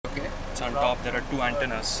nodes on top, there are two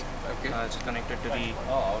antennas. Okay. It's connected to the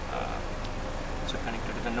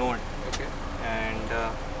connected to the node. Okay. And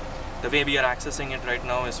the way we are accessing it right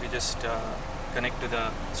now is we just connect to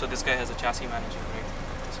the. So this guy has a chassis manager, right?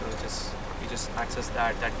 So we just access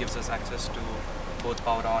that. That gives us access to both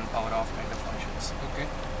power on, power off kind of functions. Okay.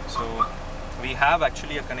 So we have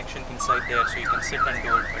actually a connection inside there, so you can sit and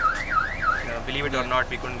do it. But believe it or not,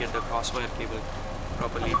 we couldn't get the crosswire cable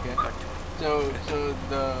properly. Okay. But So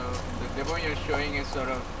the demo you're showing is sort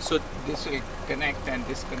of, so this will connect and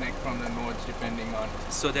disconnect from the nodes depending on.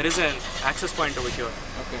 so there is an access point over here.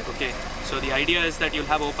 Okay. Okay. So the idea is that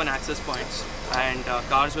you'll have open access points, and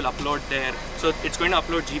cars will upload there. So it's going to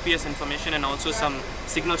upload GPS information and also some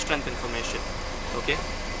signal strength information. Okay.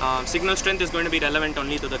 Signal strength is going to be relevant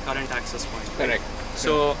only to the current access point. Correct.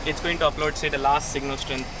 So it's going to upload, say, the last signal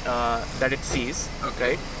strength that it sees.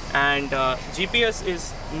 Okay. And GPS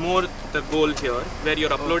is more the goal here, where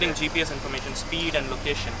you're uploading GPS information, speed and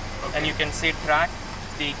location, and you can say track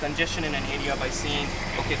the congestion in an area by saying,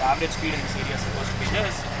 okay, the average speed in this area is supposed to be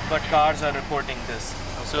this, but cars are reporting this,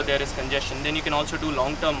 so there is congestion. Then you can also do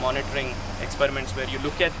long-term monitoring experiments where you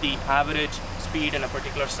look at the average speed in a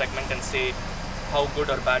particular segment and say how good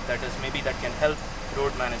or bad that is. Maybe that can help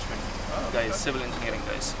road management guys, civil engineering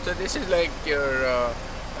guys. So this is like your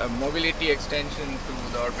mobility extension to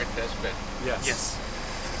the orbit testbed. Yes.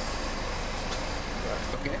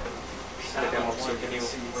 Okay. So can you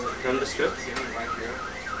run the script and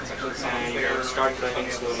start driving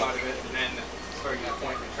slowly?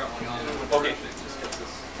 Okay.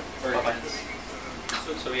 Bye-bye.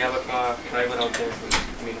 So we have a car driver out there, I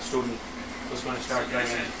mean a student who's going to start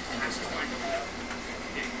driving.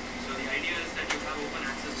 So the idea is that you have open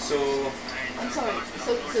access. So I'm sorry,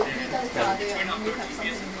 so details are there and you have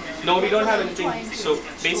something? no, we don't have anything. So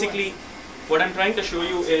basically, what I'm trying to show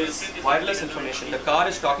you is wireless information. The car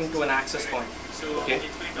is talking to an access point. Okay.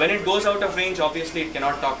 When it goes out of range, obviously it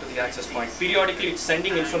cannot talk to the access point. Periodically, it's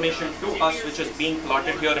sending information to us, which is being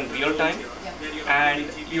plotted here in real time, and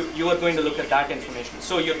you are going to look at that information.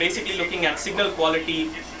 So you're basically looking at signal quality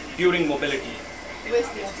during mobility. Where's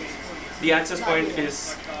the access point? The access point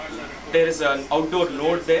is, there is an outdoor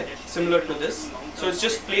node there, similar to this. So it's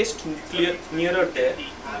just placed nearer there.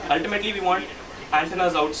 Ultimately, we want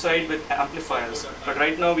antennas outside with amplifiers, but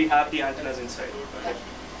right now we have the antennas inside.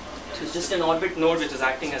 So it's just an orbit node which is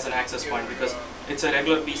acting as an access point because it's a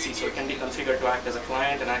regular PC, so it can be configured to act as a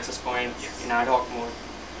client, an access point in ad hoc mode.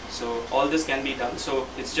 So all this can be done. So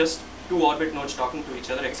it's just two orbit nodes talking to each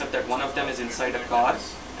other, except that one of them is inside a car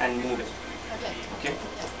and moving. Okay.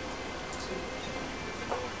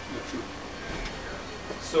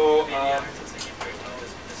 So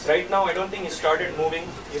right now, I don't think it started moving.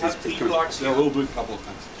 You have three plots here. Yeah, we'll do it a couple of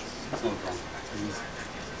times. It's not a problem.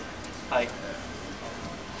 Hi.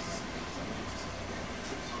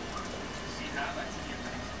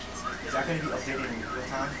 Is that going to be updated in real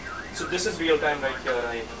time? So this is real time right here.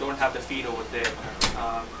 I don't have the feed over there.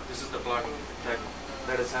 This is the plot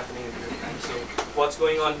that is happening in real time. So what's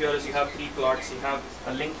going on here is you have three plots. You have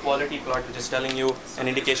a link quality plot, which is telling you an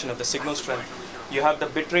indication of the signal strength. You have the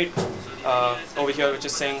bitrate over here, which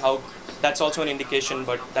is saying how, that's also an indication,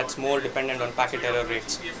 but that's more dependent on packet error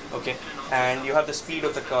rates. Okay, and you have the speed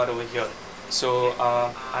of the car over here. So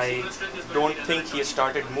I don't think he has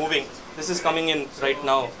started moving. This is coming in right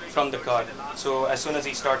now from the car. So as soon as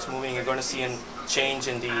he starts moving, you're going to see a change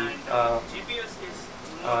in the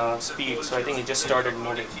speed. So I think he just started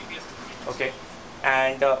moving. Okay.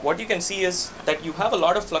 And what you can see is that you have a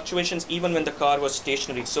lot of fluctuations even when the car was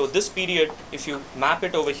stationary. So this period, if you map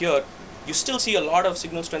it over here, you still see a lot of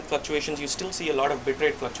signal strength fluctuations. You still see a lot of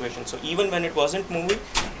bitrate fluctuations. So even when it wasn't moving,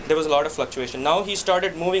 there was a lot of fluctuation. Now he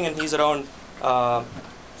started moving and he's around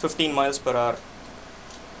 15 miles per hour.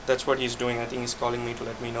 That's what he's doing. I think he's calling me to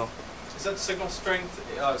let me know. Is that signal strength,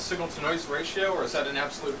 signal to noise ratio, or is that an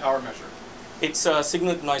absolute power measure? It's a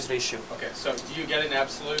signal to noise ratio. Okay, so do you get an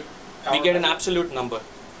absolute power We get an measure? absolute number.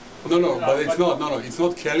 No, but it's not. No, it's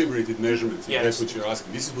not calibrated measurements. Yes. That's what you're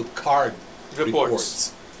asking. This is what card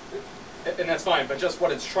reports. And that's fine, but just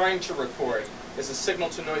what it's trying to record is a signal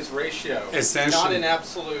to noise ratio, Essentially. not an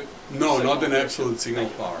absolute No, signal not an ratio. absolute signal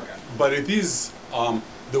Thank you. power. Okay. But it is,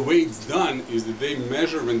 the way it's done is that they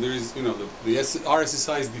measure when there is, the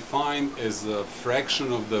RSSI is defined as a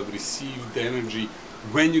fraction of the received energy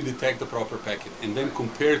when you detect the proper packet, and then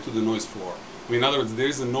compared to the noise floor. In other words, there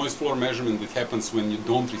is a noise floor measurement that happens when you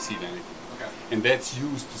don't receive anything. Okay. And that's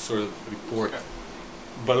used to sort of report. Okay.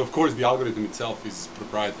 But of course, the algorithm itself is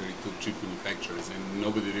proprietary to chip manufacturers, and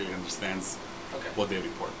nobody really understands what they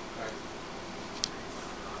report.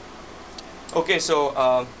 Okay,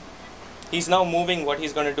 so he's now moving. What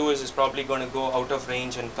he's going to do is he's probably going to go out of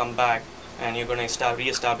range and come back, and you're going to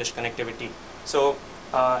re-establish connectivity. So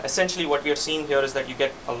essentially what we are seeing here is that you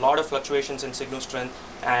get a lot of fluctuations in signal strength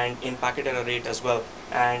and in packet error rate as well,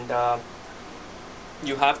 and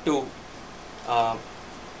you have to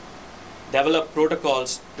develop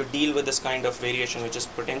protocols to deal with this kind of variation, which is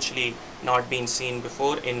potentially not been seen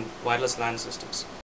before in wireless LAN systems.